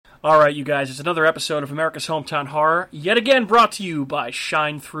All right, you guys, it's another episode of America's Hometown Horror, yet again brought to you by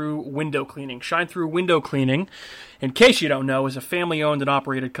Shine Through Window Cleaning. Shine Through Window Cleaning, in case you don't know, is a family-owned and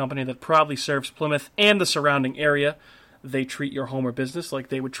operated company that proudly serves Plymouth and the surrounding area. They treat your home or business like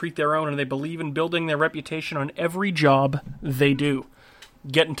they would treat their own, and they believe in building their reputation on every job they do.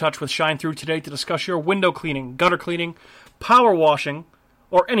 Get in touch with Shine Through today to discuss your window cleaning, gutter cleaning, power washing,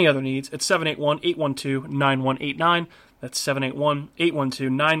 or any other needs at 781-812-9189. That's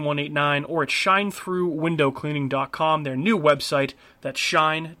 781-812-9189, or at shinethroughwindowcleaning.com, their new website. That's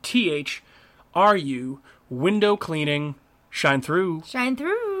Shine, T-H-R-U, window cleaning, Shine Through. Shine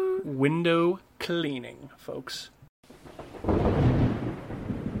Through. Window cleaning, folks.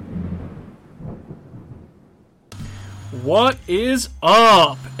 What is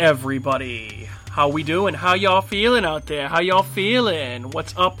up, everybody? How we doing? How y'all feeling out there? How y'all feeling?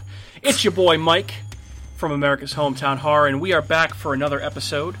 What's up? It's your boy Mike from America's Hometown Horror, and we are back for another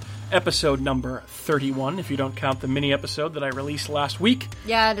episode number 31, if you don't count the mini episode that I released last week.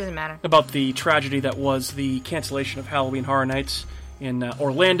 Yeah, it doesn't matter. About the tragedy that was the cancellation of Halloween Horror Nights in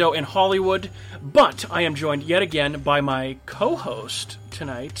Orlando and Hollywood. But I am joined yet again by my co-host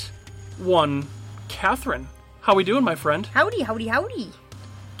tonight, one Catherine. How we doing, my friend? Howdy, howdy, howdy.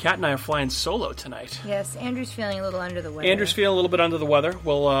 Kat and I are flying solo tonight. Yes, Andrew's feeling a little under the weather. Andrew's feeling a little bit under the weather.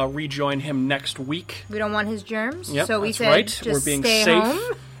 We'll rejoin him next week. We don't want his germs, yep, so we said right. just We're being stay safe. home.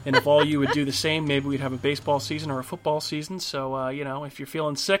 And if all you would do the same, maybe we'd have a baseball season or a football season. So, if you're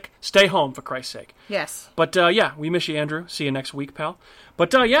feeling sick, stay home, for Christ's sake. Yes. But, we miss you, Andrew. See you next week, pal. But,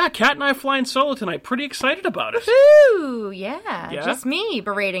 Kat and I are flying solo tonight. Pretty excited about it. Woohoo! Yeah. Just me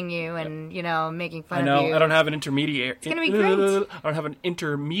berating you and, making fun of you. I don't have an intermediary. It's going to be great. I don't have an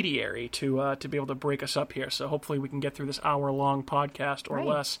intermediary to be able to break us up here. So hopefully we can get through this hour-long podcast or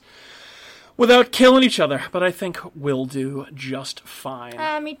less without killing each other. But I think we'll do just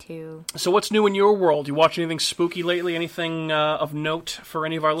fine. Me too. So what's new in your world? You watch anything spooky lately? Anything of note for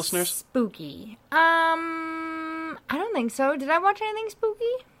any of our listeners? Spooky. I don't think so. Did I watch anything spooky?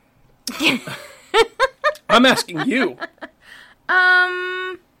 I'm asking you.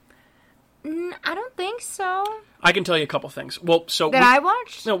 I don't think so. I can tell you a couple things. Well, so I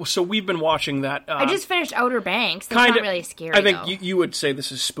watched? No, so we've been watching that. I just finished Outer Banks. That's not really scary. I think you would say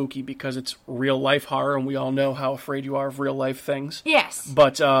this is spooky because it's real life horror, and we all know how afraid you are of real life things. Yes.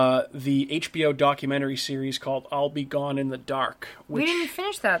 But the HBO documentary series called "I'll Be Gone in the Dark." We didn't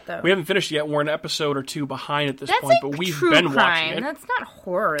finish that though. We haven't finished yet. We're an episode or two behind at this point, like but we've true been crime. watching it. That's not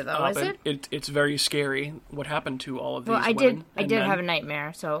horror though, is it? It's very scary what happened to all of these women. women. I did have a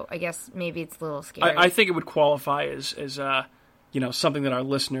nightmare, so I guess maybe it's a little scary. I think it would qualify as something that our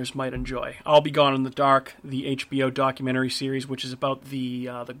listeners might enjoy. I'll Be Gone in the Dark, the HBO documentary series, which is about the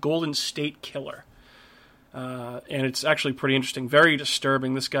Golden State Killer. And it's actually pretty interesting, very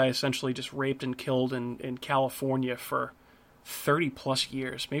disturbing. This guy essentially just raped and killed in California for 30-plus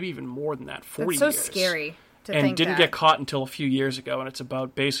years, maybe even more than that, 40 years. That's so scary to think and didn't get caught until a few years ago, and it's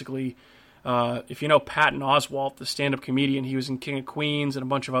about basically... if you know Patton Oswalt, the stand-up comedian, he was in King of Queens and a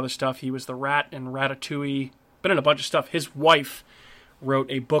bunch of other stuff. He was the rat in Ratatouille, been in a bunch of stuff. His wife wrote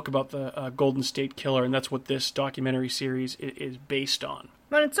a book about the Golden State Killer, and that's what this documentary series is based on.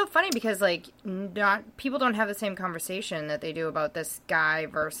 Well, it's so funny because, people don't have the same conversation that they do about this guy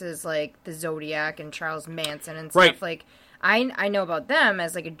versus, the Zodiac and Charles Manson and stuff. Right. I know about them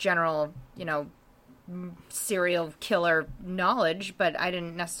as, a general, serial killer knowledge, but I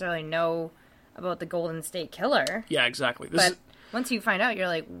didn't necessarily know about the Golden State Killer. Yeah, exactly. Once you find out, you're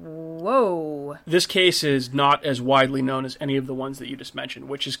like, whoa. This case is not as widely known as any of the ones that you just mentioned,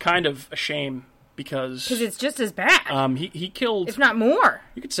 which is kind of a shame because it's just as bad. He killed... if not more.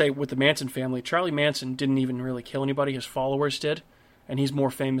 You could say with the Manson family, Charlie Manson didn't even really kill anybody. His followers did, and he's more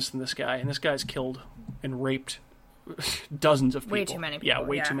famous than this guy. And this guy's killed and raped dozens of people. Way too many people. Yeah,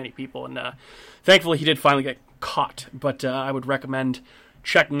 way too many people. And thankfully he did finally get caught. But I would recommend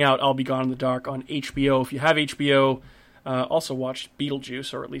checking out I'll Be Gone in the Dark on HBO. If you have HBO... also watched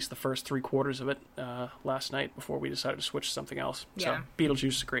Beetlejuice, or at least the first 3/4 of it, last night before we decided to switch to something else. Yeah. So Beetlejuice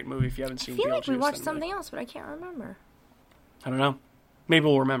is a great movie if you haven't seen Beetlejuice. I feel like we watched something else, but I can't remember. I don't know. Maybe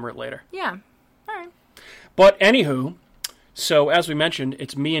we'll remember it later. Yeah. All right. But anywho, so as we mentioned,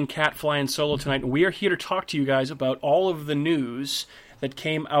 it's me and Kat flying solo tonight, and we are here to talk to you guys about all of the news that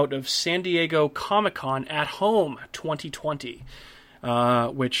came out of San Diego Comic-Con at Home 2020,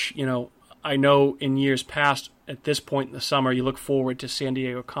 which, I know in years past, at this point in the summer, you look forward to San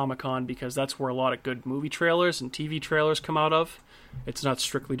Diego Comic-Con because that's where a lot of good movie trailers and TV trailers come out of. It's not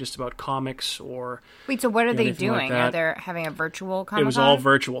strictly just about comics or... Wait, so what are they doing? Like are they having a virtual Comic-Con? It was all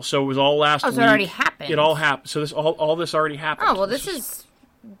virtual. So it was all last week. Oh, so it already happened. It all happened. So all this already happened. Oh, well, this is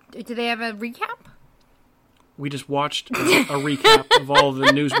Do they have a recap? We just watched a recap of all the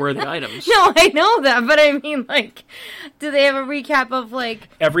newsworthy items. No, I know that, but I mean, like, do they have a recap of, like,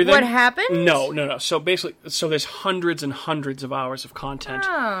 everything? What happened? No. So basically, there's hundreds and hundreds of hours of content,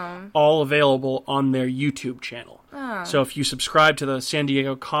 all available on their YouTube channel. Oh. So if you subscribe to the San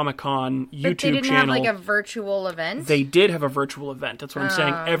Diego Comic-Con YouTube channel... But they didn't have, like, a virtual event? They did have a virtual event. That's what I'm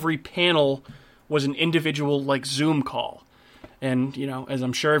saying. Every panel was an individual, like, Zoom call. And, you know, as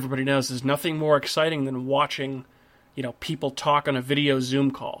I'm sure everybody knows, there's nothing more exciting than watching, you know, people talk on a video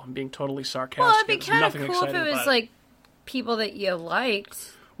Zoom call and being totally sarcastic. Well, it'd be kind of cool if it was, like, people that you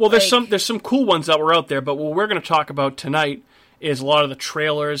liked. Well, there's some cool ones that were out there, but what we're going to talk about tonight is a lot of the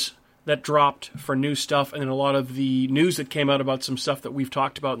trailers that dropped for new stuff and then a lot of the news that came out about some stuff that we've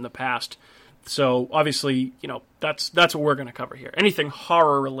talked about in the past. So, obviously, you know, that's what we're going to cover here. Anything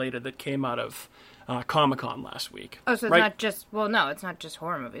horror-related that came out of... Comic-Con last week. Oh, so it's not just... Well, no, it's not just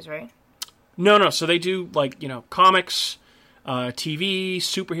horror movies, right? No. So they do, like, you know, comics, TV,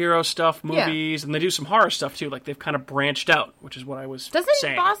 superhero stuff, movies, and they do some horror stuff, too. Like, they've kind of branched out, which is what I was saying.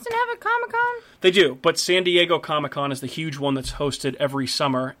 Doesn't Boston have a Comic-Con? They do, but San Diego Comic-Con is the huge one that's hosted every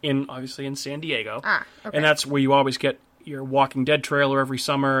summer, obviously in San Diego. Ah, okay. And that's where you always get your Walking Dead trailer every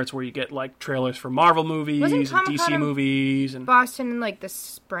summer. It's where you get, like, trailers for Marvel movies and DC movies. And Boston in, like, the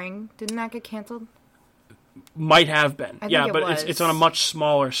spring? Didn't that get canceled? Might have been. But it's on a much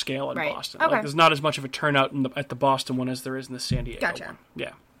smaller scale in right. Boston. Okay. Like, there's not as much of a turnout at the Boston one as there is in the San Diego Gotcha. one.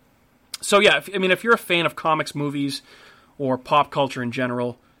 Yeah. So, yeah, if you're a fan of comics, movies, or pop culture in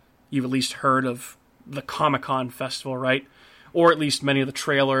general, you've at least heard of the Comic-Con festival, right? Or at least many of the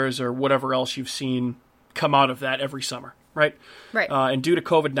trailers or whatever else you've seen come out of that every summer, right? Right. And due to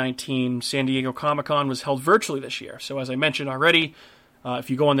COVID-19, San Diego Comic-Con was held virtually this year. So, as I mentioned already...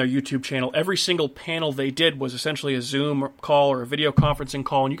 if you go on their YouTube channel, every single panel they did was essentially a Zoom call or a video conferencing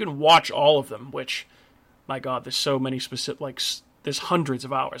call, and you can watch all of them, which, my God, there's so many specific, like, there's hundreds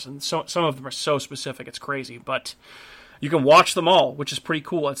of hours, and some of them are so specific, it's crazy, but you can watch them all, which is pretty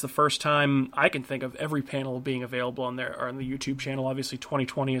cool. It's the first time I can think of every panel being available on the YouTube channel. Obviously,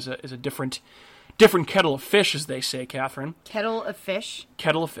 2020 is a different kettle of fish, as they say, Catherine. Kettle of fish?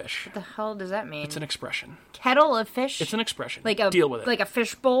 Kettle of fish. What the hell does that mean? It's an expression. Kettle of fish? It's an expression. Deal with it. Like a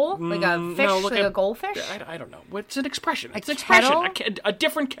fish bowl? Like a fish? No, like a goldfish? I don't know. It's an expression. It's an kettle? expression. A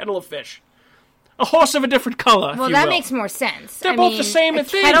different kettle of fish. A horse of a different color, well, that makes more sense. They're both the same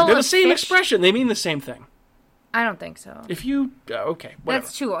thing. They're the same expression. They mean the same thing. I don't think so. If you... okay,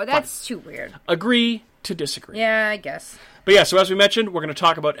 whatever. That's too weird. Agree to disagree. Yeah, I guess. But yeah, so as we mentioned, we're going to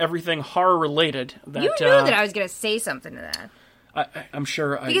talk about everything horror-related. You knew that I was going to say something to that. I'm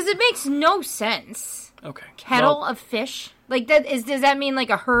sure Because it makes no sense. Okay. Kettle of fish? Like, does that mean like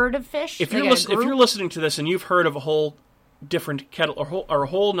a herd of fish? If you're listening to this and you've heard of a whole different kettle, or a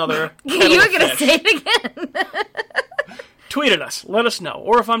whole nother kettle you were going to say it again. Tweet at us. Let us know.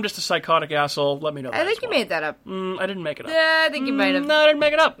 Or if I'm just a psychotic asshole, let me know that I think you made that up. I didn't make it up. Yeah, I think you might have. No, I didn't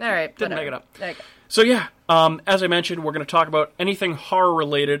make it up. All right. Didn't make it up. Okay. So yeah, as I mentioned, we're going to talk about anything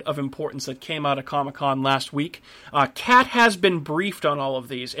horror-related of importance that came out of Comic-Con last week. Kat has been briefed on all of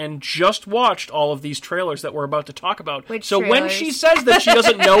these and just watched all of these trailers that we're about to talk about. Which so trailers? When she says that she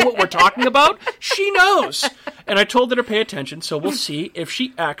doesn't know what we're talking about, she knows. And I told her to pay attention, so we'll see if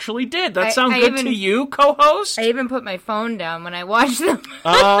she actually did. That sound good to you, co-host? I even put my phone down when I watched them.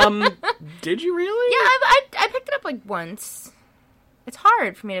 Did you really? Yeah, I picked it up like once. It's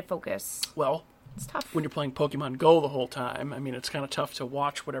hard for me to focus. Well... It's tough. When you're playing Pokemon Go the whole time, I mean, it's kind of tough to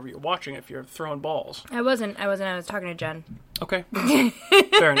watch whatever you're watching if you're throwing balls. I wasn't. I was talking to Jen. Okay.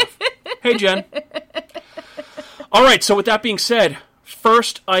 Fair enough. Hey, Jen. All right, so with that being said,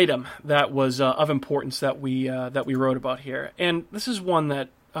 first item that was of importance that we wrote about here, and this is one that,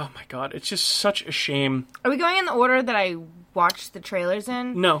 oh my God, it's just such a shame. Are we going in the order that I watched the trailers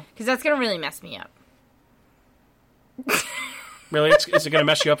in? No. Because that's going to really mess me up. Really? Is it going to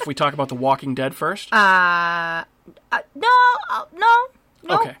mess you up if we talk about The Walking Dead first? No.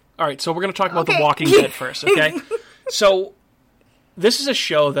 Okay. All right, so we're going to talk about The Walking Dead first, okay? So, this is a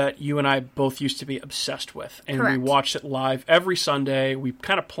show that you and I both used to be obsessed with, and Correct. we watched it live every Sunday. We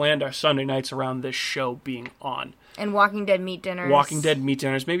kind of planned our Sunday nights around this show being on. And Walking Dead meat dinners. Walking Dead meat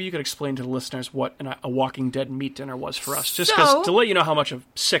dinners. Maybe you could explain to the listeners what a Walking Dead meat dinner was for us, just to let you know how much of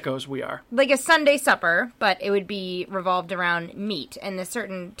sickos we are. Like a Sunday supper, but it would be revolved around meat. And a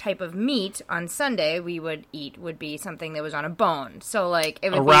certain type of meat on Sunday we would eat would be something that was on a bone. So, like,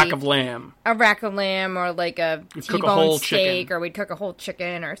 it would be... rack of lamb. A rack of lamb, or like a T-bone steak, or we'd cook a whole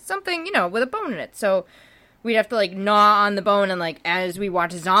chicken, or something, with a bone in it. So... we'd have to, like, gnaw on the bone, and, like, as we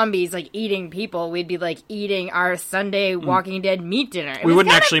watch zombies, like, eating people, we'd be, like, eating our Sunday Walking Dead meat dinner. We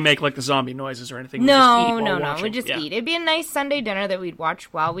wouldn't actually make, like, the zombie noises or anything. No. We'd We'd just eat. It'd be a nice Sunday dinner that we'd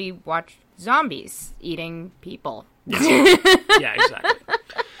watch while we watch zombies eating people. Yeah, exactly.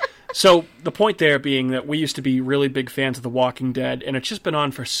 So the point there being that we used to be really big fans of The Walking Dead, and it's just been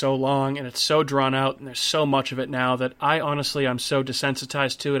on for so long, and it's so drawn out, and there's so much of it now that I'm so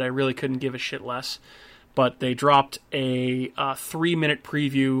desensitized to it, I really couldn't give a shit less. But they dropped a 3-minute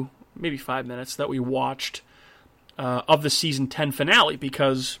preview, maybe 5 minutes, that we watched of the season 10 finale,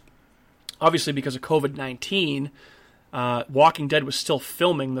 because obviously because of COVID-19, Walking Dead was still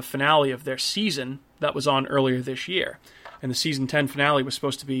filming the finale of their season that was on earlier this year. And the season 10 finale was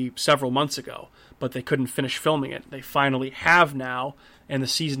supposed to be several months ago, but they couldn't finish filming it. They finally have now, and the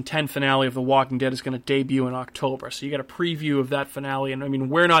season 10 finale of The Walking Dead is going to debut in October. So you got a preview of that finale, and I mean,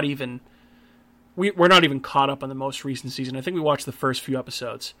 we're not even caught up on the most recent season. I think we watched the first few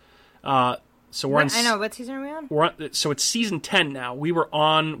episodes. So we're on. I know, what season are we on? So it's season 10 now.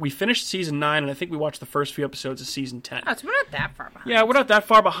 We finished season 9, and I think we watched the first few episodes of season 10. Oh, so we're not that far behind. Yeah, we're not that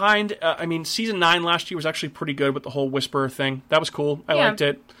far behind. I mean, season 9 last year was actually pretty good with the whole Whisperer thing. That was cool. I liked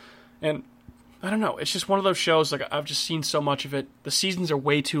it. And I don't know. It's just one of those shows, like, I've just seen so much of it. The seasons are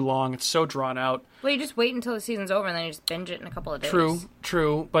way too long. It's so drawn out. Well, you just wait until the season's over, and then you just binge it in a couple of days.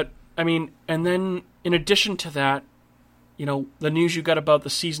 True. But, I mean, and then in addition to that, you know, the news you got about the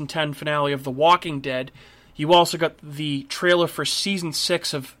season 10 finale of The Walking Dead, you also got the trailer for season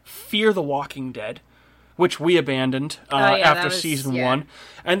 6 of Fear the Walking Dead, which we abandoned after season 1.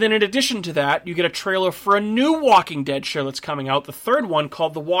 And then in addition to that, you get a trailer for a new Walking Dead show that's coming out, the third one,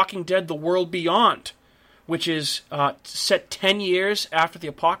 called The Walking Dead: The World Beyond, which is set 10 years after the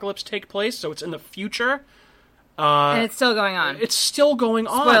apocalypse take place, so it's in the future. And it's still going on. It's still going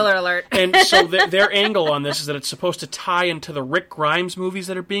on. Spoiler alert. And so their angle on this is that it's supposed to tie into the Rick Grimes movies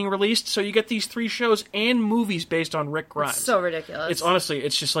that are being released. So you get these 3 shows and movies based on Rick Grimes. It's so ridiculous. It's honestly,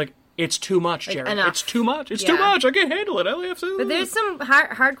 it's just like, it's too much, Jared. Enough. It's too much. It's too much. I can't handle it. I have to. But there's some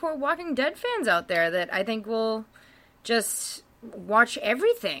hardcore Walking Dead fans out there that I think will just watch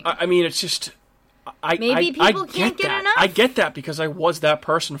everything. I mean, it's just... Maybe people can't get enough. I get that because I was that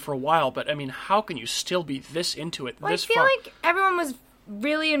person for a while, but I mean, how can you still be this into it this far? I feel like everyone was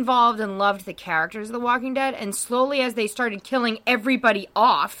really involved and loved the characters of The Walking Dead, and slowly as they started killing everybody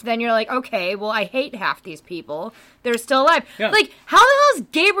off, then you're like, okay, well, I hate half these people. They're still alive. Yeah. Like, how the hell is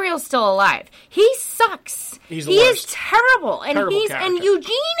Gabriel still alive? He sucks. He is terrible. And character.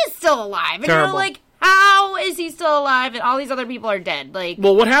 Eugene is still alive. And Terrible. you're like, how is he still alive and all these other people are dead? Like,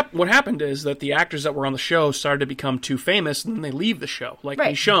 well, what happened is that the actors that were on the show started to become too famous, and then they leave the show. Like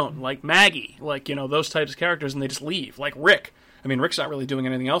Michonne, like Maggie, like, you know, those types of characters, and they just leave. Like Rick. I mean, Rick's not really doing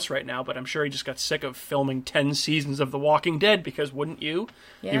anything else right now, but I'm sure he just got sick of filming 10 seasons of The Walking Dead, because wouldn't you?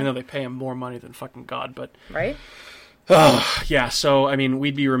 Yeah. Even though they pay him more money than fucking God, but... Right? Yeah, so, I mean,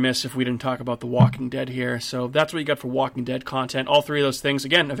 we'd be remiss if we didn't talk about The Walking Dead here. So that's what you got for Walking Dead content. All 3 of those things,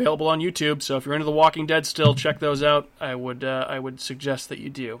 again, available on YouTube. So if you're into The Walking Dead still, check those out. I would suggest that you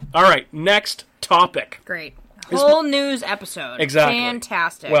do. All right, next topic. Great. Whole news episode. Exactly.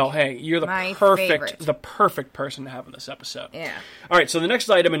 Fantastic. Well, hey, you're the perfect person to have in this episode. Yeah. All right, so the next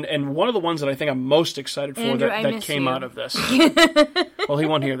item, and one of the ones that I think I'm most excited for Andrew, that came out of this. Well, he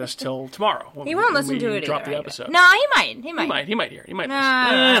won't hear this till tomorrow. He won't listen to it drop either. the episode. No, he might. He might hear. He might. No, listen.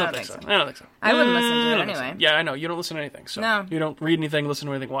 I don't think so. I don't think so. I wouldn't listen to it anyway. Yeah, I know. You don't listen to anything. So no. You don't read anything, listen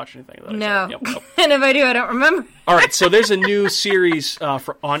to anything, watch anything. No. Yep. And if I do, I don't remember. All right, so there's a new series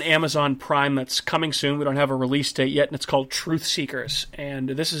on Amazon Prime that's coming soon. We don't have a release date yet, and it's called Truth Seekers. And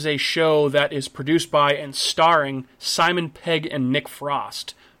this is a show that is produced by and starring Simon Pegg and Nick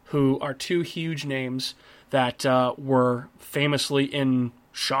Frost, who are 2 huge names that were famously in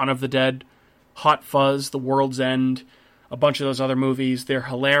Shaun of the Dead, Hot Fuzz, The World's End, a bunch of those other movies. They're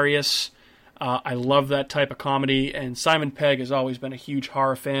hilarious. I love that type of comedy, and Simon Pegg has always been a huge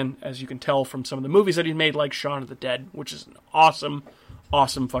horror fan, as you can tell from some of the movies that he's made, like Shaun of the Dead, which is an awesome,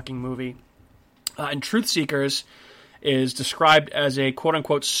 awesome fucking movie. And Truth Seekers is described as a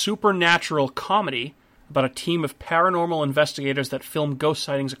quote-unquote supernatural comedy about a team of paranormal investigators that film ghost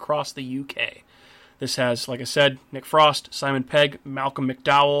sightings across the UK. This has, like I said, Nick Frost, Simon Pegg, Malcolm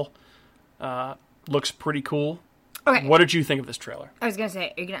McDowell. Looks pretty cool. Okay. What did you think of this trailer? I was going to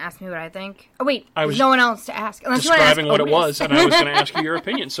say, are you going to ask me what I think? Oh, wait. There's no one else to ask. Unless describing what it was, and I was going to ask you your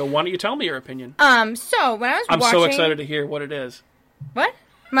opinion. So why don't you tell me your opinion? So when I was watching... I'm so excited to hear what it is. What?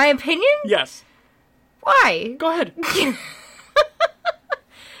 My opinion? Yes. Why? Go ahead.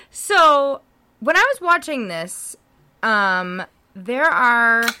 So, when I was watching this, there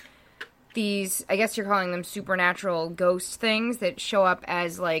are these, I guess you're calling them supernatural ghost things that show up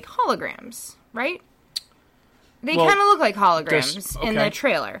as, like, holograms, right? They kind of look like holograms in the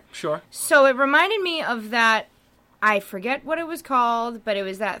trailer. Sure. So it reminded me of that, I forget what it was called, but it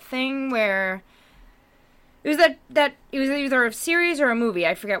was that thing where... It was that it was either a series or a movie,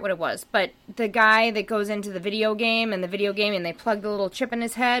 I forget what it was, but the guy that goes into the video game and they plug the little chip in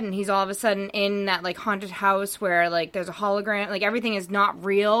his head and he's all of a sudden in that, like, haunted house where, like, there's a hologram, like, everything is not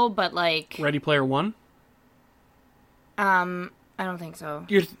real, but, like... Ready Player One? I don't think so.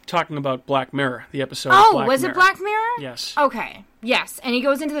 You're talking about Black Mirror, the episode of Black Mirror. Oh, was it Black Mirror? Yes. Okay. Yes. And he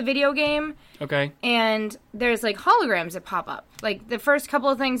goes into the video game. Okay. And there's, like, holograms that pop up. Like, the first couple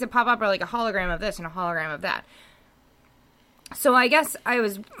of things that pop up are, like, a hologram of this and a hologram of that. So I guess I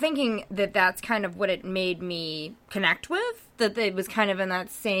was thinking that that's kind of what it made me connect with. That it was kind of in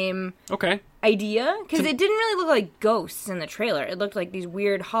that same idea. Because it didn't really look like ghosts in the trailer. It looked like these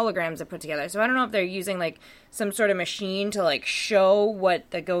weird holograms that put together. So I don't know if they're using, like, some sort of machine to, like, show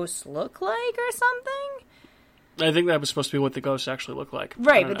what the ghosts look like or something. I think that was supposed to be what the ghosts actually look like.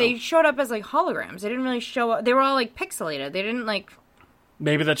 Right, but they showed up as, like, holograms. They didn't really show up. They were all, like, pixelated. They didn't, like...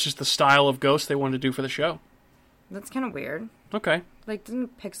 Maybe that's just the style of ghost they wanted to do for the show. That's kind of weird. Okay. Like,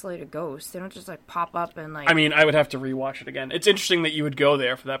 didn't pixelate a ghost. They don't just, like, pop up and, like... I mean, I would have to rewatch it again. It's interesting that you would go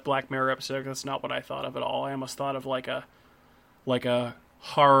there for that Black Mirror episode, because that's not what I thought of at all. I almost thought of, like a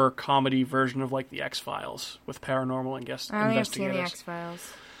horror comedy version of, like, the X-Files with paranormal and guest investigators. I haven't seen the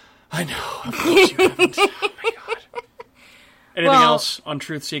X-Files. I know. Of course you haven't. Oh, my God. Anything else on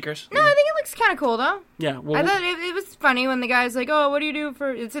Truth Seekers? No, I think it looks kind of cool, though. Yeah. Well, I thought it was funny when the guy's like, oh, what do you do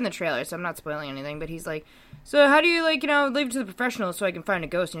for... It's in the trailer, so I'm not spoiling anything, but he's like... So how do you, like, leave it to the professionals so I can find a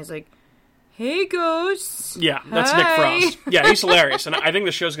ghost? And he's like, hey, ghosts. Yeah, that's Hi. Nick Frost. Yeah, he's hilarious. And I think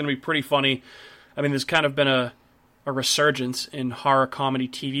the show's going to be pretty funny. I mean, there's kind of been a resurgence in horror comedy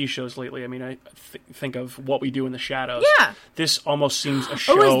TV shows lately. I mean, I think of What We Do in the Shadows. Yeah. This almost seems a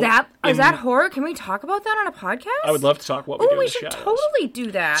show. Oh, is that horror? Can we talk about that on a podcast? I would love to talk What We Do in the Shadows. Oh, we should totally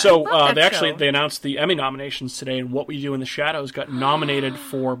do that. So they announced the Emmy nominations today, and What We Do in the Shadows got nominated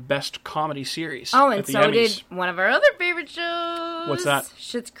for Best Comedy Series. Oh, and at the so Emmys. did one of our other favorite shows. What's that?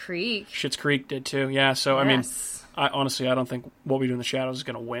 Schitt's Creek. Schitt's Creek did too. Yeah. So I mean. I don't think What We Do in the Shadows is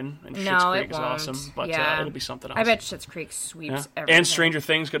going to win, and Schitt's Creek is awesome, but it'll be something else. I bet Schitt's Creek sweeps everything. And Stranger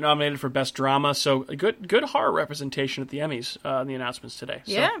Things got nominated for Best Drama, so a good horror representation at the Emmys in the announcements today.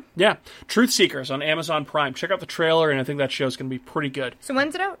 So, yeah. Truth Seekers on Amazon Prime. Check out the trailer, and I think that show's going to be pretty good. So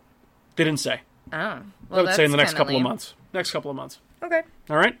when's it out? They didn't say. Oh. Well, I would say in the next couple of months. Next couple of months. Okay.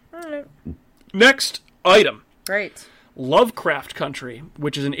 All right? Next item. Great. Lovecraft Country,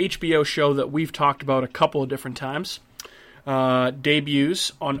 which is an HBO show that we've talked about a couple of different times,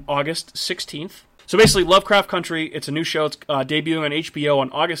 debuts on August 16th. So basically, Lovecraft Country, it's a new show. It's debuting on HBO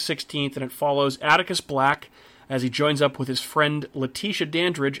on August 16th, and it follows Atticus Black as he joins up with his friend Letitia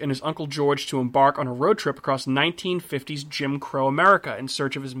Dandridge and his Uncle George to embark on a road trip across 1950s Jim Crow America in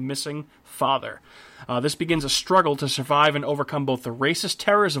search of his missing father. This begins a struggle to survive and overcome both the racist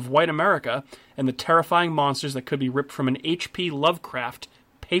terrors of white America and the terrifying monsters that could be ripped from an H.P. Lovecraft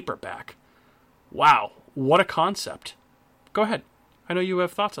paperback. Wow, what a concept. Go ahead. I know you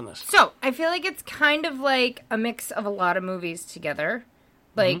have thoughts on this. So, I feel like it's kind of like a mix of a lot of movies together.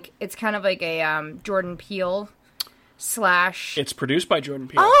 Like, it's kind of like a Jordan Peele / It's produced by Jordan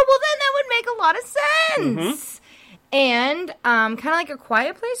Peele. Oh, well then that would make a lot of sense. And kind of like A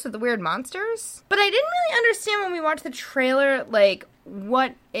Quiet Place with the weird monsters. But I didn't really understand when we watched the trailer, like,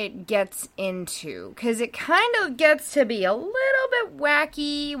 what it gets into. Because it kind of gets to be a little bit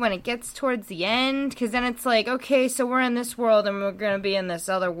wacky when it gets towards the end. Because then it's like, okay, so we're in this world and we're going to be in this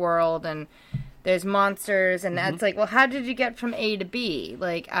other world and there's monsters. And it's like, well, how did you get from A to B?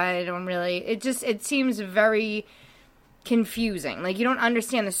 Like, I don't really... It seems very... confusing. Like, you don't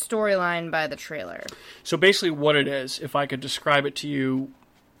understand the storyline by the trailer. So basically what it is, if I could describe it to you,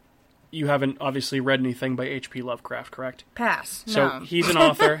 you haven't obviously read anything by H.P. Lovecraft, correct? Pass. So no. He's an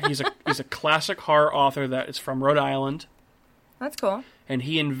author. He's a classic horror author that is from Rhode Island. That's cool. And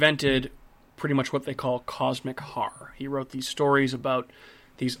he invented pretty much what they call cosmic horror. He wrote these stories about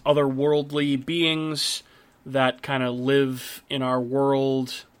these otherworldly beings that kind of live in our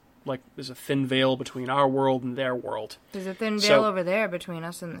world. Like, there's a thin veil between our world and their world. There's a thin veil over there between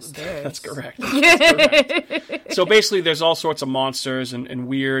us and the stairs. That's correct. That's correct. So basically, there's all sorts of monsters and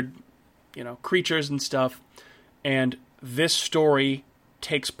weird, creatures and stuff. And this story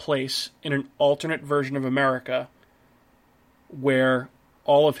takes place in an alternate version of America where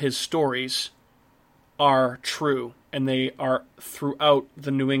all of his stories are true, and they are throughout the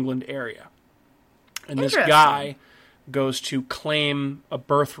New England area. And this guy goes to claim a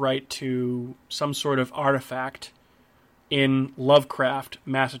birthright to some sort of artifact in Lovecraft,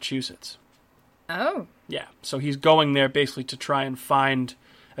 Massachusetts. Oh. Yeah, so he's going there basically to try and find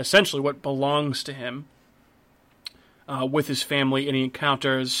essentially what belongs to him with his family, and he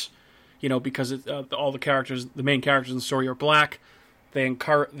encounters, because all the main characters in the story are black, they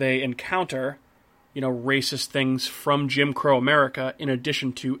encounter, racist things from Jim Crow America in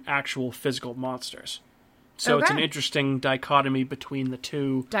addition to actual physical monsters. So It's an interesting dichotomy between the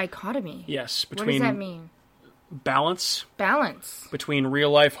two. Dichotomy? Yes. What does that mean? Balance. Balance. Between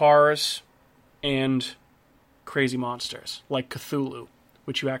real-life horrors and crazy monsters, like Cthulhu,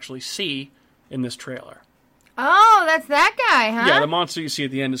 which you actually see in this trailer. Oh, that's that guy, huh? Yeah, the monster you see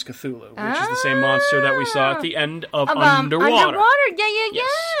at the end is Cthulhu, which is the same monster that we saw at the end of Underwater. Underwater, yeah.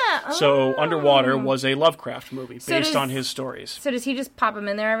 Yes. So Underwater was a Lovecraft movie based on his stories. So does he just pop him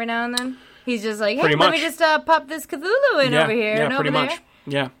in there every now and then? He's just like, hey, pretty let much. me just pop this Cthulhu in over here and pretty over much. there.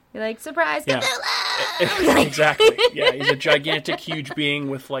 Yeah. You're like, surprise, Yeah. Cthulhu! Exactly. Yeah, he's a gigantic, huge being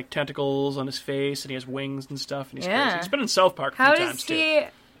with like tentacles on his face, and he has wings and stuff, and he's crazy. He's been in South Park a few times, too. How does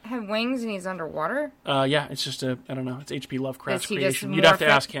he have wings and he's underwater? Yeah, it's just I don't know, it's H.P. Lovecraft's creation. You'd morph have to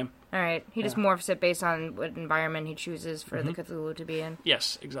ask him. All right, he just morphs it based on what environment he chooses for the Cthulhu to be in.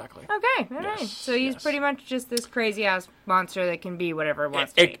 Yes, exactly. Okay, all right. So he's pretty much just this crazy-ass monster that can be whatever it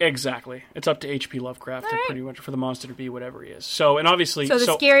wants to be. Exactly. It's up to H.P. Lovecraft pretty much for the monster to be whatever he is. So, and obviously... So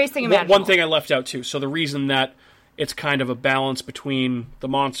the scariest thing imaginable. One thing I left out, too. So the reason that it's kind of a balance between the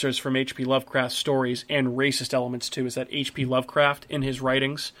monsters from H.P. Lovecraft's stories and racist elements, too, is that H.P. Lovecraft, in his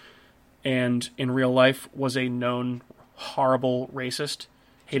writings and in real life, was a known horrible racist.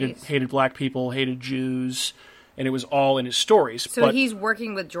 Hated black people, hated Jews, and it was all in his stories. So he's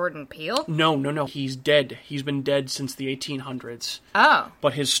working with Jordan Peele? No. He's dead. He's been dead since the 1800s. Oh.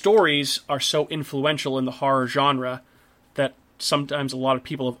 But his stories are so influential in the horror genre that sometimes a lot of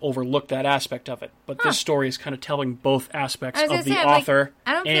people have overlooked that aspect of it. But this story is kind of telling both aspects of the author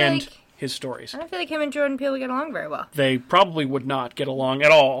and his stories. I don't feel like him and Jordan Peele would get along very well. They probably would not get along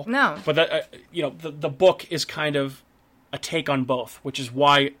at all. No. But that, the book is kind of a take on both, which is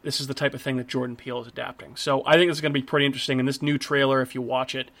why this is the type of thing that Jordan Peele is adapting. So I think this is going to be pretty interesting, and this new trailer, if you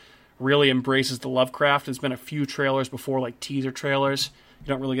watch it, really embraces the Lovecraft. There's been a few trailers before, like teaser trailers. You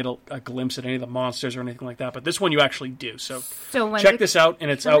don't really get a glimpse at any of the monsters or anything like that, but this one you actually do. So check this out,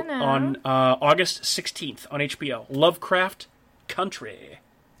 and it's out on August 16th on HBO. Lovecraft Country.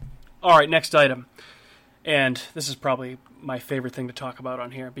 All right, next item. And this is probably my favorite thing to talk about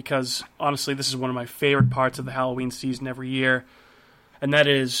on here, because honestly, this is one of my favorite parts of the Halloween season every year, and that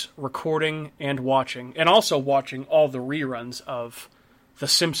is recording and watching, and also watching all the reruns of The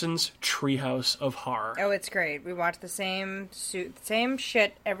Simpsons Treehouse of Horror. Oh, it's great. We watch the same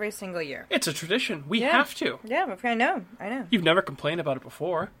shit every single year. It's a tradition. We have to. Yeah, I know. You've never complained about it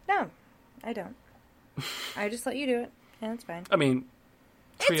before. No, I don't. I just let you do it, and it's fine. I mean...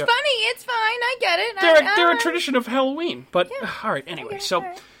 It's funny. It's fine. I get it. They're a tradition of Halloween. But, all right, anyway. So,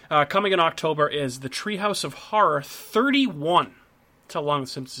 coming in October is the Treehouse of Horror 31. That's how long The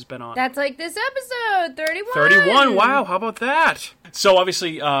Simpsons has been on. That's like this episode, 31. 31, wow, how about that? So,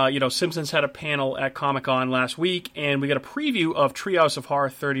 obviously, Simpsons had a panel at Comic-Con last week, and we got a preview of Treehouse of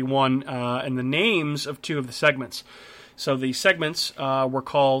Horror 31 and the names of two of the segments. So, the segments were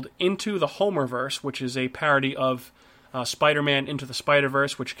called Into the Homerverse, which is a parody of... Spider-Man Into the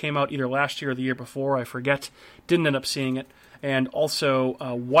Spider-Verse, which came out either last year or the year before, I forget. Didn't end up seeing it. And also,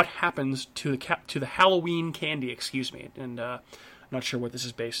 What Happens to the Halloween Candy, and I'm not sure what this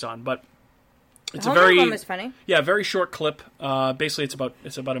is based on, but it's a very... one was funny. Yeah, very short clip. Basically,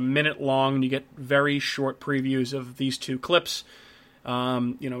 it's about a minute long, and you get very short previews of these two clips.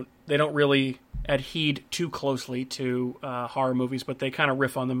 They don't really adhere too closely to horror movies, but they kind of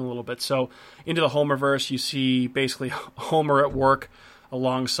riff on them a little bit. So, into the Homerverse, you see basically Homer at work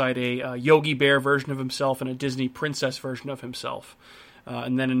alongside a Yogi Bear version of himself and a Disney princess version of himself.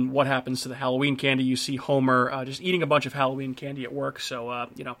 And then in What Happens to the Halloween Candy, you see Homer just eating a bunch of Halloween candy at work. So,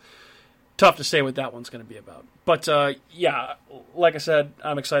 tough to say what that one's going to be about. But, like I said,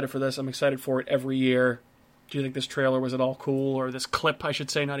 I'm excited for this. I'm excited for it every year. Do you think this trailer was at all cool? Or this clip, I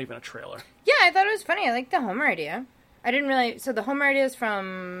should say, not even a trailer. Yeah, I thought it was funny. I like the Homer idea. I didn't really... So the Homer idea is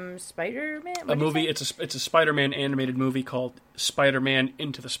from Spider-Man? A movie, it's a Spider-Man animated movie called Spider-Man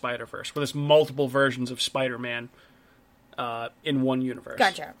Into the Spider-Verse, where there's multiple versions of Spider-Man in one universe.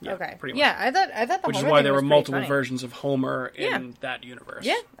 Gotcha. Yeah, okay. pretty much. Yeah, I thought the Which Homer is why thing there was were pretty multiple funny. versions of Homer in that universe.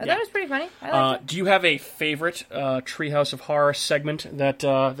 Yeah, I thought it was pretty funny. I liked it. Do you have a favorite Treehouse of Horror segment that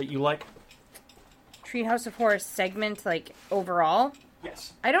you like? Treehouse of Horror segment, like, overall?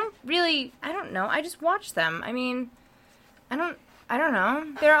 Yes. I don't know. I just watch them. I mean, I don't know.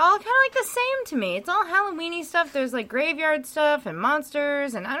 They're all kind of like the same to me. It's all Halloween-y stuff. There's like graveyard stuff and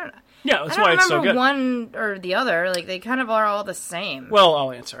monsters, and I don't know. Yeah, that's why it's so good. I don't remember one or the other. Like, they kind of are all the same. Well,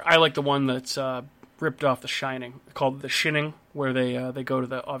 I'll answer. I like the one that's ripped off The Shining, called The Shining, where they go to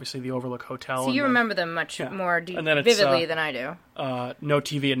the Overlook Hotel. So you remember them much more vividly than I do. No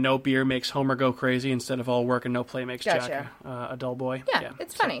TV and no beer makes Homer go crazy. Instead of all work and no play makes Jack a dull boy. Yeah,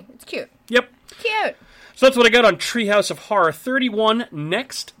 it's funny. It's cute. Yep. Cute. So that's what I got on Treehouse of Horror 31.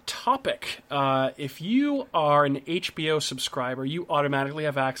 Next topic. If you are an HBO subscriber, you automatically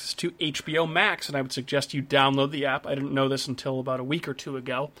have access to HBO Max, and I would suggest you download the app. I didn't know this until about a week or two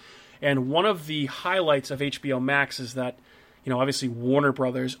ago. And one of the highlights of HBO Max is that, obviously Warner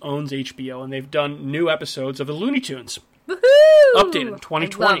Brothers owns HBO, and they've done new episodes of the Looney Tunes. Woohoo! Updated in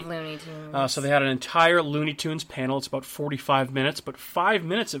 2020. I love Looney Tunes. So they had an entire Looney Tunes panel. It's about 45 minutes, but 5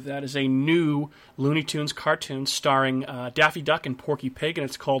 minutes of that is a new Looney Tunes cartoon starring Daffy Duck and Porky Pig, and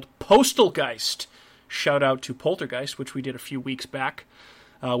it's called Postalgeist. Shout out to Poltergeist, which we did a few weeks back,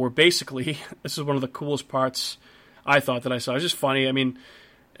 where basically, this is one of the coolest parts I thought that I saw. It's just funny. I mean,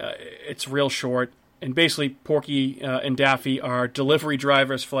 it's real short. And basically, Porky and Daffy are delivery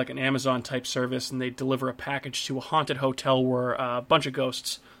drivers for like an Amazon-type service, and they deliver a package to a haunted hotel where a bunch of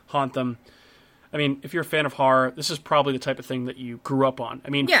ghosts haunt them. I mean, if you're a fan of horror, this is probably the type of thing that you grew up on.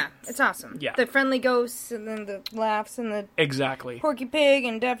 I mean, yeah, it's awesome. Yeah. The friendly ghosts, and then the laughs, and the exactly Porky Pig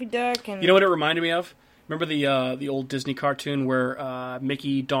and Daffy Duck, and you know what it reminded me of? Remember the old Disney cartoon where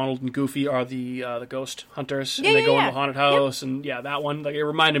Mickey, Donald, and Goofy are the ghost hunters, and they go into the haunted house, and that one. Like, it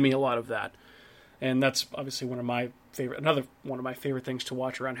reminded me a lot of that. And that's obviously another one of my favorite things to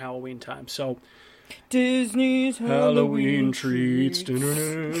watch around Halloween time. So, Disney's Halloween Treats. One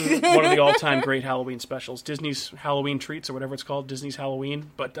of the all-time great Halloween specials. Disney's Halloween Treats, or whatever it's called, Disney's Halloween.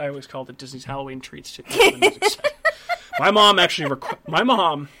 But I always called it Disney's Halloween Treats. My mom,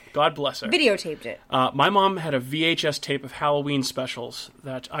 God bless her, videotaped it. My mom had a VHS tape of Halloween specials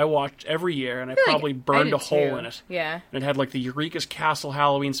that I watched every year, and I probably burned a hole in it. Yeah. And it had like the Eureka's Castle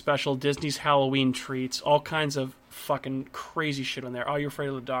Halloween special, Disney's Halloween Treats, all kinds of fucking crazy shit in there. Are You Afraid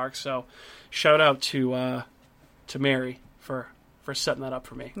of the Dark? So, shout out to Mary for setting that up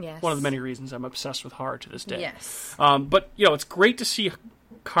for me. Yes. One of the many reasons I'm obsessed with horror to this day. Yes. But it's great to see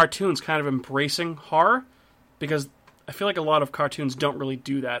cartoons kind of embracing horror, because I feel like a lot of cartoons don't really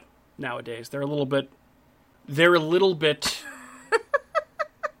do that nowadays. They're a little bit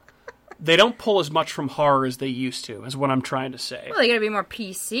they don't pull as much from horror as they used to, is what I'm trying to say. Well, they gotta be more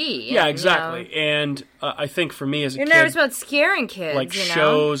PC. Yeah, exactly. And I think for me as a kid... You're nervous about scaring kids, like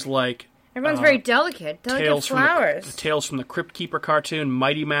shows like... Everyone's very delicate. Delicate flowers. Tales from the Crypt Keeper cartoon,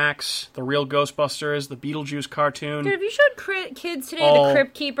 Mighty Max, The Real Ghostbusters, the Beetlejuice cartoon. Dude, if you showed kids today the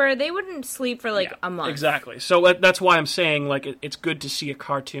Crypt Keeper, they wouldn't sleep for a month. Exactly. So that's why I'm saying it's good to see a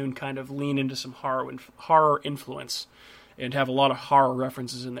cartoon kind of lean into some horror influence and have a lot of horror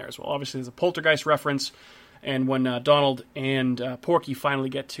references in there as well. Obviously, there's a Poltergeist reference, and when Donald and Porky finally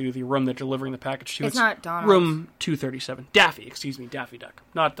get to the room they're delivering the package to, it's not Donald. Room 237. Daffy Duck,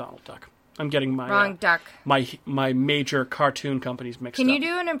 not Donald Duck. I'm getting my wrong duck. My major cartoon companies mixed up. Can you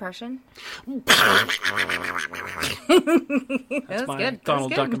do an impression? That's my good.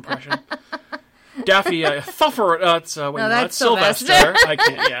 Donald Duck impression. Daffy, Thuffer. That's Sylvester. I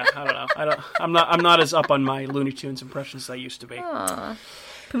can't. Yeah, I don't know. I'm not as up on my Looney Tunes impressions as I used to be.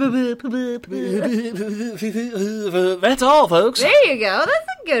 That's all, folks. There you go. That's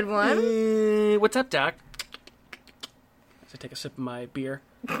a good one. What's up, Doc? As I take a sip of my beer.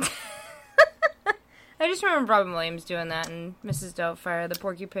 I just remember Robin Williams doing that in Mrs. Doubtfire, the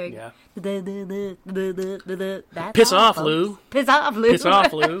Porky Pig. Yeah. That's Piss all, off, folks. Lou. Piss off, Lou. Piss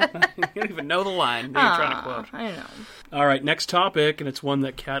off, Lou. You don't even know the line that you're trying to quote. I know. All right, next topic, and it's one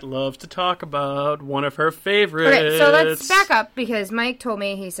that Kat loves to talk about. One of her favorites. Okay, so let's back up, because Mike told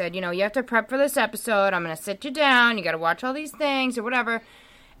me, he said, you have to prep for this episode. I'm going to sit you down. You got to watch all these things or whatever.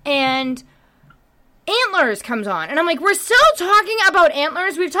 And Antlers comes on, and I'm like, we're still talking about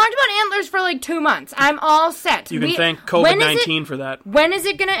Antlers? We've talked about Antlers for 2 months. I'm all set. You can thank COVID-19 for that. When is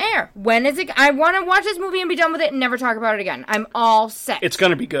it going to air? When is it? I want to watch this movie and be done with it and never talk about it again. I'm all set. It's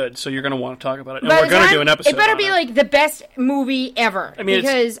going to be good, so you're going to want to talk about it. And we're going to do an episode. It better be the best movie ever. I mean,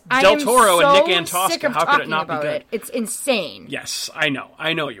 because it's Del Toro and Nick Antosca. How could it not be good? It's insane. Yes, I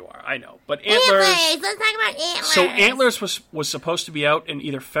know you are. I know. But Antlers. Let's talk about Antlers. So Antlers was supposed to be out in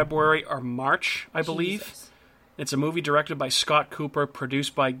either February or March, I believe. Jesus. It's a movie directed by Scott Cooper,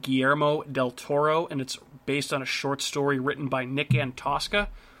 produced by Guillermo del Toro, and it's based on a short story written by Nick Antosca,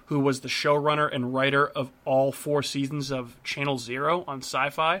 who was the showrunner and writer of all 4 seasons of Channel Zero on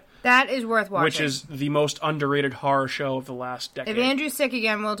Sci-Fi, That is worth watching. which is the most underrated horror show of the last decade. If Andrew's sick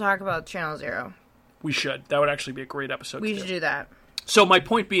again, we'll talk about Channel Zero. We should. That would actually be a great episode. We should do that. So my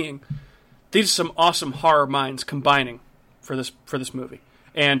point being, these are some awesome horror minds combining for this movie.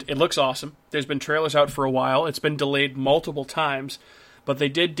 And it looks awesome. There's been trailers out for a while. It's been delayed multiple times. But they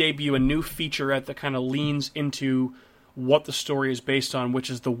did debut a new featurette that kind of leans into what the story is based on, which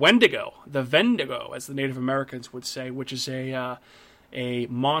is the Wendigo, as the Native Americans would say, which is a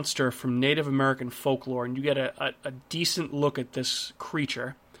monster from Native American folklore, and you get a decent look at this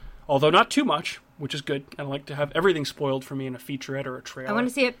creature, although not too much, which is good. I like to have everything spoiled for me in a featurette or a trailer. I want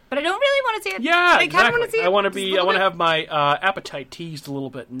to see it, but I don't really want to see it. Yeah, I exactly. want to see it. I want to have my appetite teased a little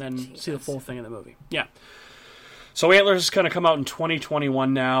bit, and then see the full thing in the movie. Yeah. So Antlers is going to come out in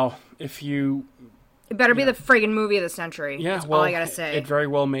 2021 now. It better be the friggin' movie of the century. Yeah, That's well, all I gotta say. It very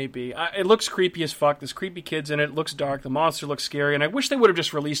well may be. It looks creepy as fuck. There's creepy kids in it. It looks dark. The monster looks scary. And I wish they would have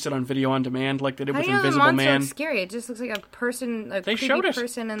just released it on video on demand like they did with Invisible the monster Man. Looks scary. It just looks like a person, They creepy showed it.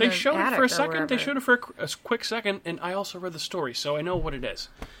 person in They the showed it attic for a or second. wherever. They showed it for a quick second, and I also read the story, so I know what it is.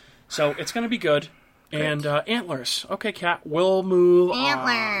 So it's going to be good. Great. And Antlers. Okay, Kat, we'll move on.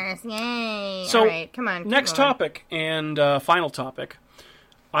 Antlers. Yay. So, all right, come on. Next topic and final topic.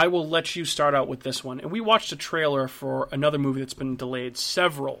 I will let you start out with this one. And we watched a trailer for another movie that's been delayed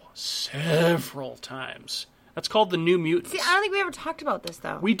several times. That's called The New Mutants. See, I don't think we ever talked about this,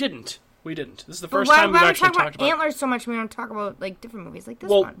 though. We didn't. This is the first time we've actually talked about Antlers so much we don't talk about different movies like this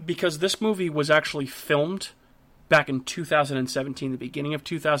one. one. Well, because this movie was actually filmed back in 2017, the beginning of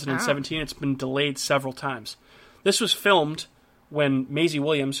 2017. Oh. It's been delayed several times. This was filmed when Maisie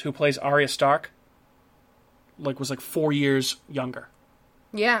Williams, who plays Arya Stark, was 4 years younger.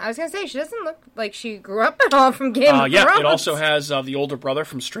 Yeah, I was going to say, she doesn't look like she grew up at all from Game of Thrones. Yeah, it also has the older brother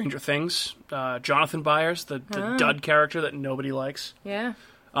from Stranger Things, Jonathan Byers, the dud character that nobody likes. Yeah.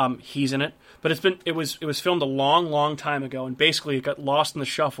 He's in it. But it was filmed a long time ago, and basically it got lost in the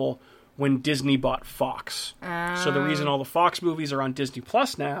shuffle when Disney bought Fox. So the reason all the Fox movies are on Disney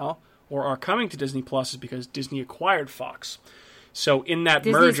Plus now, or are coming to Disney Plus, is because Disney acquired Fox. So in that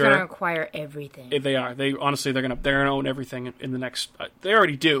Disney's merger, going to acquire everything. They are. They're going to own everything in the next. They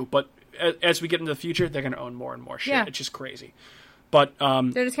already do, but as we get into the future, they're going to own more and more shit. Yeah. It's just crazy. But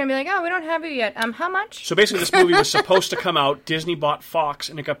they're just going to be like, oh, we don't have it yet. How much? So basically, this movie was supposed to come out. Disney bought Fox,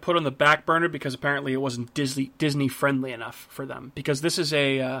 and it got put on the back burner because apparently it wasn't Disney friendly enough for them. Because this is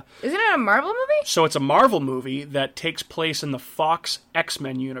Isn't it a Marvel movie? So it's a Marvel movie that takes place in the Fox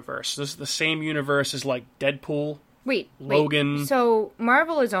X-Men universe. This is the same universe as Deadpool. Logan. So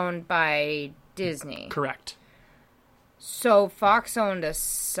Marvel is owned by Disney. Correct. So Fox owned a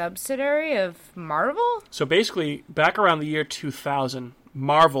subsidiary of Marvel? So basically, back around the year 2000,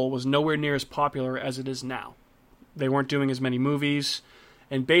 Marvel was nowhere near as popular as it is now. They weren't doing as many movies,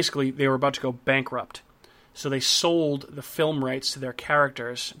 and basically they were about to go bankrupt. So they sold the film rights to their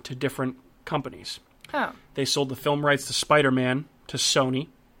characters to different companies. Oh. They sold the film rights to Spider-Man to Sony.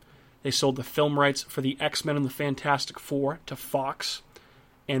 They sold the film rights for the X-Men and the Fantastic Four to Fox.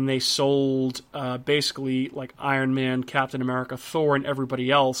 And they sold basically Iron Man, Captain America, Thor, and everybody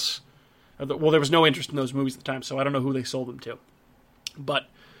else. Well, there was no interest in those movies at the time, so I don't know who they sold them to. But,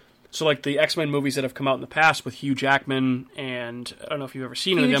 so the X-Men movies that have come out in the past with Hugh Jackman, and I don't know if you've ever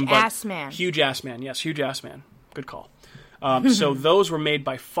seen any of them. Huge Ass Man, yes, Huge Ass Man. Good call. So those were made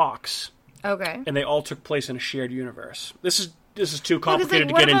by Fox. Okay. And they all took place in a shared universe. This is too complicated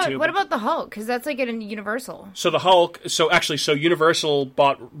to get into. What about the Hulk? Because that's in Universal. So the Hulk. So Universal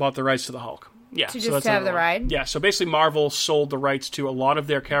bought the rights to the Hulk. Yeah. To have the ride. Yeah. So basically, Marvel sold the rights to a lot of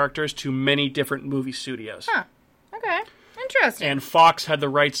their characters to many different movie studios. Huh. Okay. Interesting. And Fox had the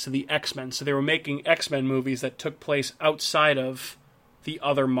rights to the X-Men, so they were making X-Men movies that took place outside of the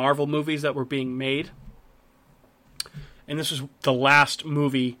other Marvel movies that were being made. And this was the last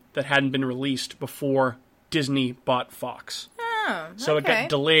movie that hadn't been released before Disney bought Fox. Oh, okay. So it got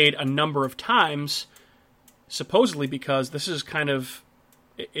delayed a number of times, supposedly because this is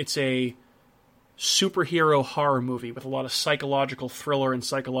it's a superhero horror movie with a lot of psychological thriller and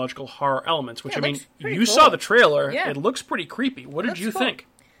psychological horror elements, which, you saw the trailer. Yeah. It looks pretty creepy. What did you think?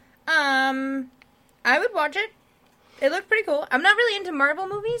 I would watch it. It looked pretty cool. I'm not really into Marvel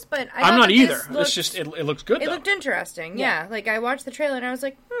movies, but I'm not either. It's just, it looks good, though. It looked interesting, yeah. I watched the trailer and I was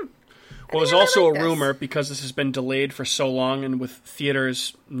like, Well, there's also a rumor, because this has been delayed for so long and with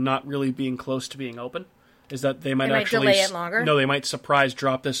theaters not really being close to being open, is that they might They might actually delay it longer? No, they might surprise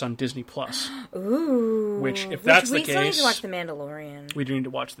drop this on Disney Plus. Ooh. Which, if that's the we still need case, to watch The Mandalorian. we do need to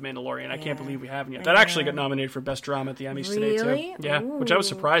watch The Mandalorian. I can't believe we haven't yet. I That actually know. got nominated for Best Drama at the Emmys today, too. Really? Yeah, which I was Ooh.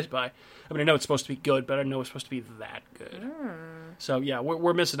 surprised by. I mean, I know it's supposed to be good, but I didn't know it was supposed to be that good. So, yeah,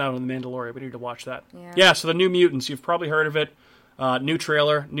 we're missing out on The Mandalorian. We need to watch that. Yeah, so The New Mutants, you've probably heard of it. New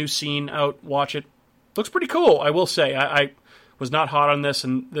trailer, new scene out. Watch it. Looks pretty cool, I will say. I was not hot on this,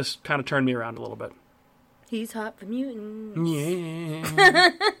 and this kind of turned me around a little bit. He's hot for mutants. Yeah.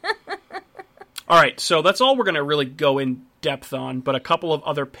 All right, so that's all we're going to really go in depth on, but a couple of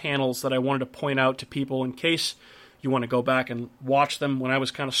other panels that I wanted to point out to people in case you want to go back and watch them. When I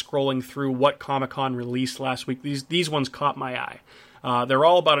was kind of scrolling through what Comic-Con released last week, these ones caught my eye. They're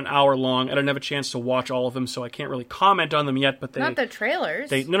all about an hour long. I didn't have a chance to watch all of them, so I can't really comment on them yet. But Not the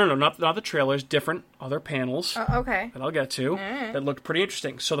trailers. No, not the trailers. Different other panels okay. that I'll get to right. that looked pretty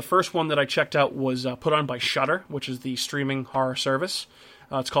interesting. So the first one that I checked out was put on by Shudder, which is the streaming horror service.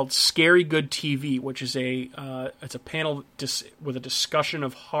 It's called Scary Good TV, which is it's a panel with a discussion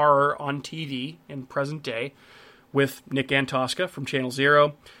of horror on TV in present day, with Nick Antosca from Channel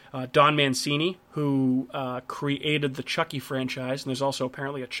Zero, Don Mancini, who created the Chucky franchise, and there's also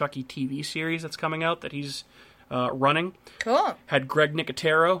apparently a Chucky TV series that's coming out that he's running. Cool. Had Greg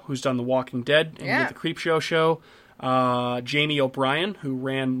Nicotero, who's done The Walking Dead and did the Creepshow show. Jamie O'Brien, who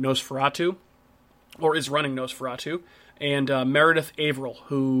ran Nosferatu, or is running Nosferatu. And Meredith Averill,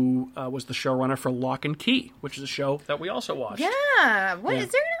 who was the showrunner for Lock and Key, which is a show that we also watched. Yeah. What is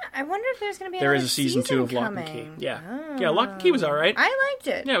there? I wonder if there's going to be. There another is a season 2 of Lock coming. and Key. Yeah, Oh. yeah. Lock and Key was all right. I liked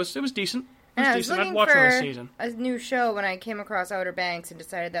it. Yeah, it was decent. And I was decent. looking I'd watch for another season. a new show when I came across Outer Banks and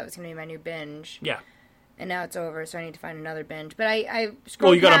decided that was going to be my new binge. Yeah. And now it's over, so I need to find another binge. But I scrolled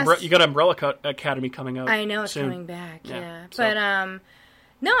Well, you got past... you got Umbrella Academy coming out. I know it's soon. coming back. Yeah. so- But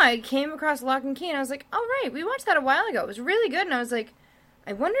no, I came across Lock and Key and I was like, oh right, we watched that a while ago. It was really good, and I was like,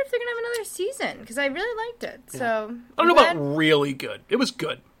 I wonder if they're gonna have another season because I really liked it. So I don't know about really good. It was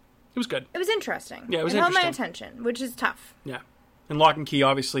good. It was good. It was interesting. Yeah, it was held my interesting. attention, which is tough. Yeah. And Lock and Key,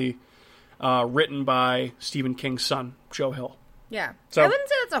 obviously, written by Stephen King's son, Joe Hill. Yeah. So- I wouldn't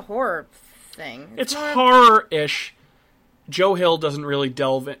say that's a horror thing. It's more- horror-ish. Joe Hill doesn't really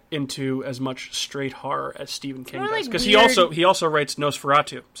delve into as much straight horror as Stephen King more does, like because weird- he also writes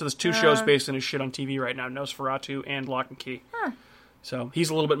Nosferatu. So there's two shows based on his shit on TV right now: Nosferatu and Lock and Key. Huh. So he's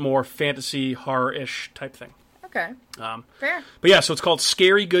a little bit more fantasy horror-ish type thing. Okay. Fair. But yeah, so it's called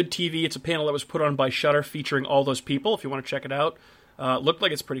Scary Good TV. It's a panel that was put on by Shudder featuring all those people. If you want to check it out, looked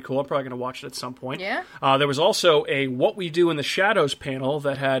like it's pretty cool. I'm probably going to watch it at some point. Yeah. There was also a What We Do in the Shadows panel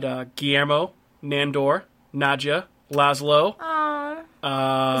that had Guillermo, Nandor, Nadja, Laszlo. Oh.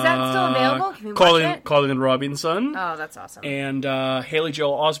 Is that still available? Can we watch it? Colin Robinson. Oh, that's awesome. And Haley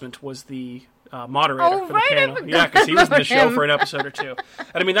Joel Osment was the moderator for the right, I panel. forgot Yeah, because he was in the about show him. for an episode or two. And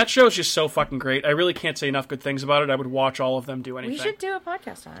I mean, that show is just so fucking great. I really can't say enough good things about it. I would watch all of them do anything. We should do a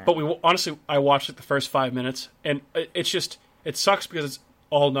podcast on it. But honestly, I watched like the first 5 minutes, and it's just, it sucks because it's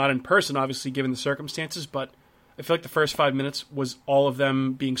all not in person, obviously, given the circumstances, but I feel like the first 5 minutes was all of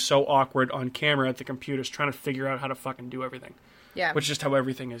them being so awkward on camera at the computers, trying to figure out how to fucking do everything. Yeah. Which is just how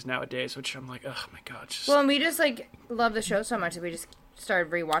everything is nowadays, which I'm like, oh my god. Just... Well, and we just, love the show so much that we just started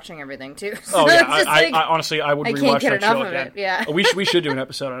rewatching everything, too. So Oh, yeah. it's just, I honestly, I would I rewatch can't get that enough show of again. it, yeah. We should do an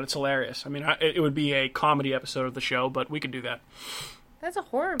episode on it. It's hilarious. I mean, it would be a comedy episode of the show, but we could do that. That's a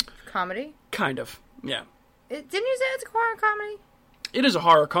horror comedy. Kind of, yeah. Didn't you say it's a horror comedy? It is a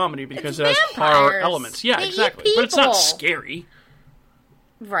horror comedy because it It's has horror vampires. elements. Yeah, They eat exactly. But it's not people. scary.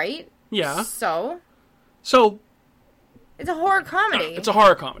 Right? Yeah. So? So, It's a horror comedy. it's a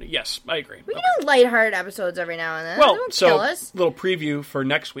horror comedy. Yes, I agree. We can do lighthearted episodes every now and then. Well, That won't so kill us. little preview for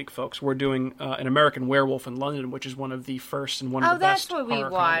next week, folks. We're doing an American Werewolf in London, which is one of the first and one of Oh, the that's best what we horror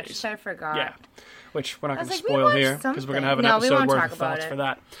watched. comedies. I forgot. Yeah, which we're not I was going to like, we spoil watched here because we're going to have an something. No, we episode won't worth talk of about thoughts it. for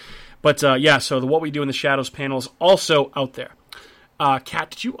that. But yeah, so the What We Do in the Shadows panel is also out there. Kat,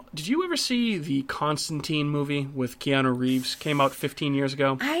 did you ever see the Constantine movie with Keanu Reeves? Came out 15 years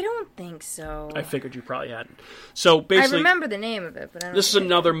ago. I don't think so. I figured you probably hadn't. So I basically, remember the name of it, but I don't this is think-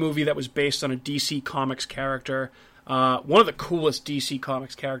 another movie that was based on a DC Comics character. One of the coolest DC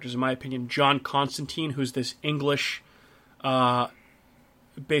Comics characters, in my opinion, John Constantine, who's this English,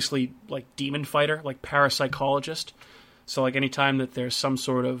 basically like demon fighter, like parapsychologist. So like anytime that there's some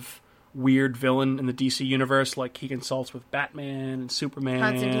sort of weird villain in the DC universe, like he consults with Batman and Superman.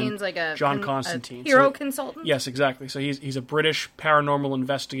 Constantine's like a John a Constantine. hero So- consultant. Yes, exactly. So he's a British paranormal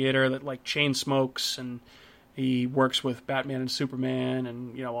investigator that like chain smokes, and he works with Batman and Superman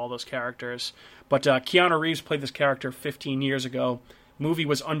and all those characters. But Keanu Reeves played this character 15 years ago, movie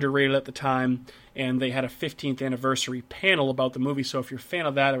was underrated at the time, and they had a 15th anniversary panel about the movie, so if you're a fan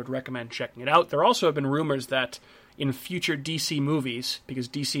of that, I would recommend checking it out. There also have been rumors that in future DC movies, because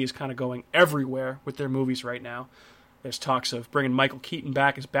DC is kind of going everywhere with their movies right now, there's talks of bringing Michael Keaton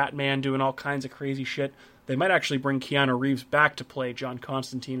back as Batman, doing all kinds of crazy shit. They might actually bring Keanu Reeves back to play John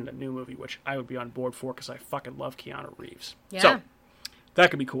Constantine in a new movie, which I would be on board for because I fucking love Keanu Reeves. Yeah. So, that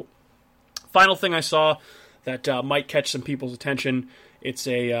could be cool. Final thing I saw that might catch some people's attention, it's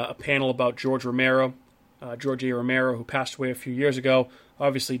a panel about George Romero, George A. Romero, who passed away a few years ago.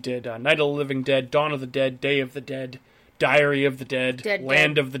 Obviously did Night of the Living Dead, Dawn of the Dead, Day of the Dead, Diary of the Dead,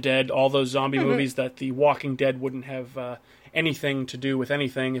 Land of the Dead, all those zombie movies that The Walking Dead wouldn't have anything to do with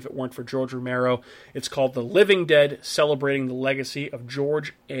anything if it weren't for George Romero. It's called The Living Dead, celebrating the legacy of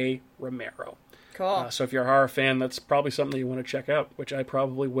George A. Romero. Cool. So if you're a horror fan, that's probably something you want to check out, which I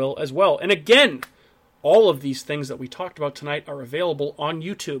probably will as well. And again, all of these things that we talked about tonight are available on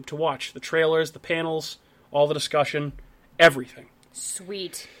YouTube to watch. The trailers, the panels, all the discussion, everything.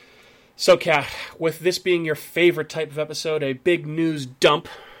 Sweet. So, Kat, with this being your favorite type of episode, a big news dump,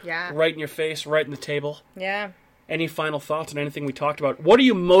 right in your face, right in the table. Yeah. Any final thoughts on anything we talked about? What are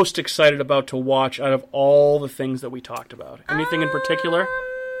you most excited about to watch out of all the things that we talked about? Anything in particular?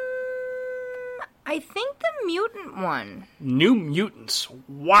 I think the mutant one. New Mutants.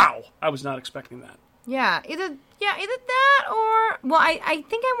 Wow. I was not expecting that. Yeah, either that or... Well, I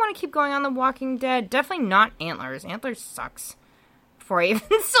think I want to keep going on The Walking Dead. Definitely not Antlers. Antlers sucks. Before I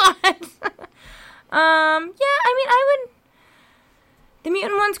even saw it. I mean, I would... The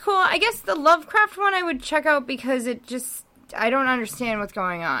mutant one's cool. I guess the Lovecraft one I would check out because it just... I don't understand what's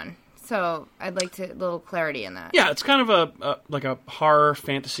going on. So I'd like a little clarity in that. Yeah, it's kind of a horror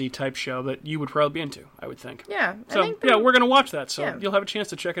fantasy type show that you would probably be into, I would think. Yeah. So, we're going to watch that, so you'll have a chance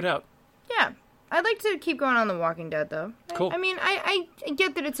to check it out. Yeah. I'd like to keep going on The Walking Dead, though. Cool. I mean, I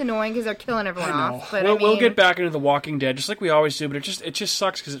get that it's annoying because they're killing everyone off. But we'll get back into The Walking Dead, just like we always do, but it just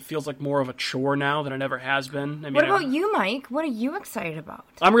sucks because it feels like more of a chore now than it ever has been. I mean, what about you, Mike? What are you excited about?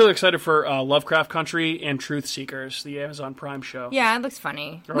 I'm really excited for Lovecraft Country and Truth Seekers, the Amazon Prime show. Yeah, it looks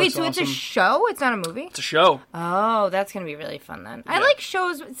funny. Wait, so awesome. It's a show? It's not a movie? It's a show. Oh, that's going to be really fun then. Yeah. I like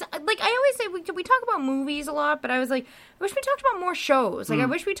shows. Like, I always say, we talk about movies a lot, but I was like, I wish we talked about more shows. Like, I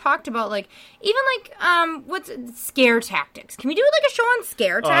wish we talked about, like, even, like, what's Scare Tactics? Can we do, like, a show on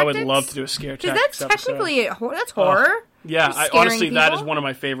Scare Tactics? I would love to do a Scare Tactics because that's technically, that's horror. Yeah, honestly, that is one of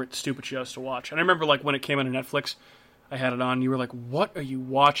my favorite stupid shows to watch. And I remember, like, when it came on Netflix, I had it on, and you were like, what are you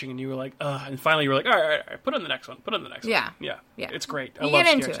watching? And you were like, ugh. And finally you were like, all right, put on the next one. One. Yeah. It's great. I love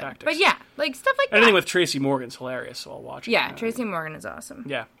Scare Tactics. But yeah, like, stuff like that. Anything with Tracy Morgan's hilarious, so I'll watch it. Yeah, Tracy Morgan is awesome.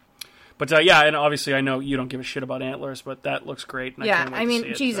 Yeah. But, and obviously I know you don't give a shit about Antlers, but that looks great. And I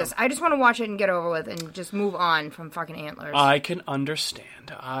mean, Jesus. So. I just want to watch it and get over with and just move on from fucking Antlers. I can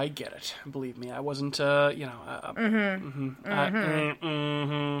understand. I get it. Believe me, I wasn't, I get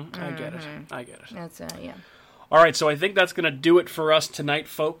it. I get it. That's, yeah. All right, so I think that's going to do it for us tonight,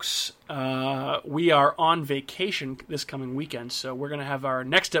 folks. We are on vacation this coming weekend, so we're going to have our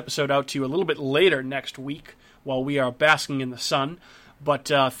next episode out to you a little bit later next week while we are basking in the sun.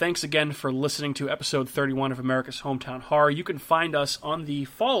 But thanks again for listening to episode 31 of America's Hometown Horror. You can find us on the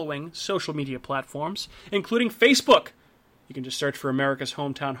following social media platforms, including Facebook. You can just search for America's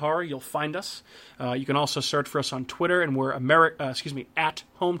Hometown Horror. You'll find us. You can also search for us on Twitter, and we're at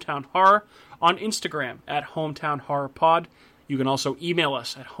Hometown Horror. On Instagram, at Hometown Horror Pod. You can also email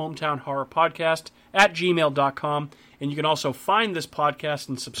us at hometownhorrorpodcast@gmail.com. And you can also find this podcast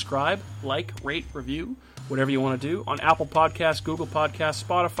and subscribe, like, rate, review, whatever you want to do, on Apple Podcasts, Google Podcasts,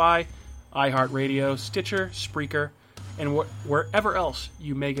 Spotify, iHeartRadio, Stitcher, Spreaker, and wherever else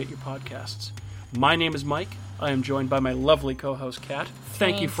you may get your podcasts. My name is Mike. I am joined by my lovely co-host, Kat.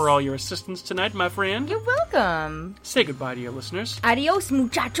 Thank you for all your assistance tonight, my friend. You're welcome. Say goodbye to your listeners. Adios,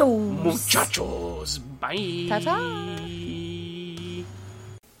 muchachos. Muchachos. Bye. Ta-ta.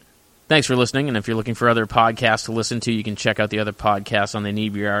 Thanks for listening, and if you're looking for other podcasts to listen to, you can check out the other podcasts on the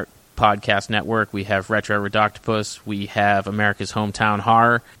Inebriart Podcast Network. We have Retro Redoctopus, we have America's Hometown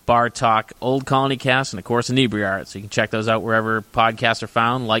Horror, Bar Talk, Old Colony Cast, and of course Inebriart. So you can check those out wherever podcasts are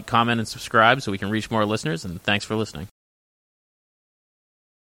found. Like, comment, and subscribe so we can reach more listeners, and thanks for listening.